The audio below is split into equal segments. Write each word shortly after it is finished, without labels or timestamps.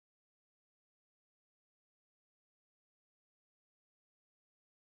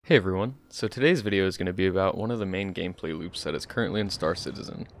Hey everyone, so today's video is going to be about one of the main gameplay loops that is currently in Star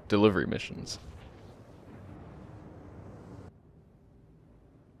Citizen, delivery missions.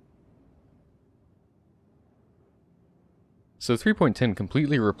 So 3.10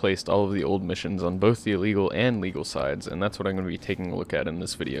 completely replaced all of the old missions on both the illegal and legal sides, and that's what I'm going to be taking a look at in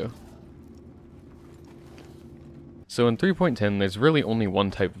this video. So in 3.10, there's really only one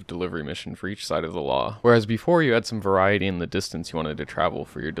type of delivery mission for each side of the law, whereas before you had some variety in the distance you wanted to travel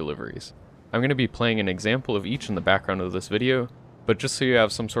for your deliveries. I'm going to be playing an example of each in the background of this video, but just so you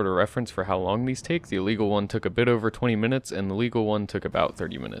have some sort of reference for how long these take, the illegal one took a bit over 20 minutes and the legal one took about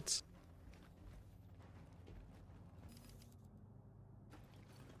 30 minutes.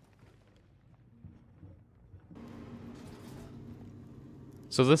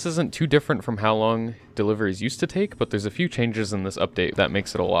 So this isn't too different from how long deliveries used to take, but there's a few changes in this update that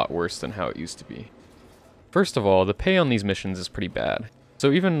makes it a lot worse than how it used to be. First of all, the pay on these missions is pretty bad.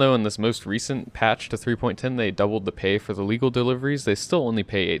 So even though in this most recent patch to 3.10 they doubled the pay for the legal deliveries, they still only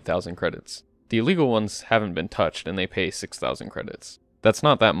pay 8,000 credits. The illegal ones haven't been touched and they pay 6,000 credits. That's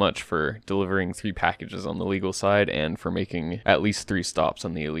not that much for delivering 3 packages on the legal side and for making at least 3 stops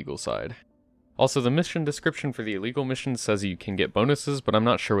on the illegal side. Also, the mission description for the illegal missions says you can get bonuses, but I'm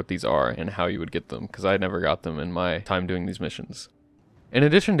not sure what these are and how you would get them, because I never got them in my time doing these missions. In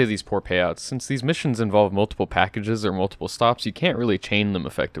addition to these poor payouts, since these missions involve multiple packages or multiple stops, you can't really chain them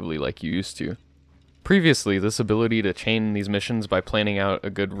effectively like you used to. Previously, this ability to chain these missions by planning out a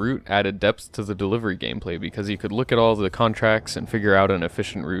good route added depth to the delivery gameplay, because you could look at all the contracts and figure out an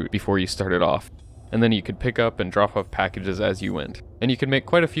efficient route before you started off. And then you could pick up and drop off packages as you went. And you could make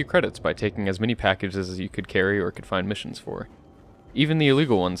quite a few credits by taking as many packages as you could carry or could find missions for. Even the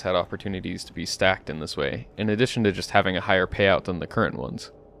illegal ones had opportunities to be stacked in this way, in addition to just having a higher payout than the current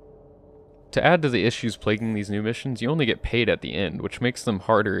ones. To add to the issues plaguing these new missions, you only get paid at the end, which makes them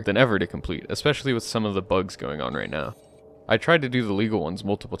harder than ever to complete, especially with some of the bugs going on right now. I tried to do the legal ones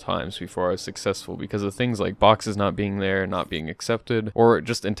multiple times before I was successful because of things like boxes not being there, not being accepted, or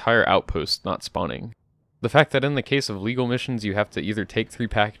just entire outposts not spawning. The fact that in the case of legal missions you have to either take 3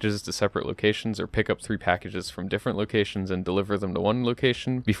 packages to separate locations or pick up 3 packages from different locations and deliver them to one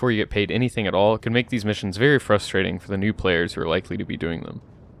location before you get paid anything at all can make these missions very frustrating for the new players who are likely to be doing them.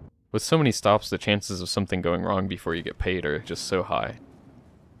 With so many stops, the chances of something going wrong before you get paid are just so high.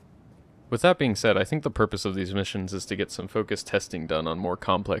 With that being said, I think the purpose of these missions is to get some focused testing done on more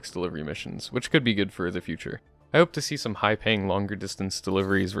complex delivery missions, which could be good for the future. I hope to see some high-paying longer distance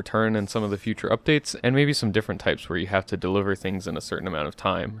deliveries return in some of the future updates, and maybe some different types where you have to deliver things in a certain amount of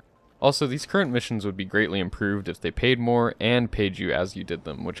time. Also, these current missions would be greatly improved if they paid more and paid you as you did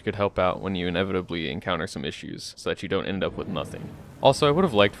them, which could help out when you inevitably encounter some issues, so that you don't end up with nothing. Also, I would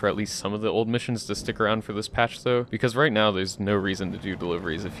have liked for at least some of the old missions to stick around for this patch though, because right now there's no reason to do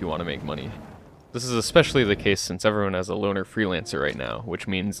deliveries if you want to make money. This is especially the case since everyone has a loner freelancer right now, which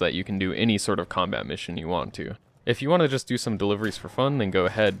means that you can do any sort of combat mission you want to. If you want to just do some deliveries for fun, then go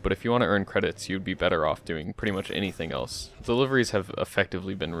ahead, but if you want to earn credits, you'd be better off doing pretty much anything else. Deliveries have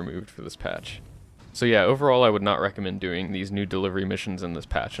effectively been removed for this patch. So yeah, overall I would not recommend doing these new delivery missions in this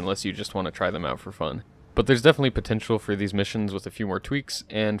patch unless you just want to try them out for fun. But there's definitely potential for these missions with a few more tweaks,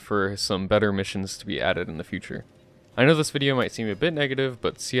 and for some better missions to be added in the future. I know this video might seem a bit negative,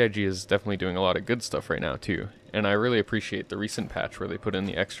 but CIG is definitely doing a lot of good stuff right now too, and I really appreciate the recent patch where they put in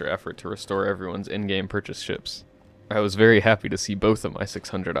the extra effort to restore everyone's in-game purchase ships. I was very happy to see both of my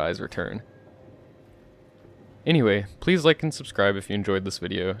 600 eyes return. Anyway, please like and subscribe if you enjoyed this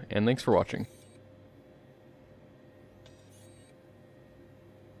video, and thanks for watching.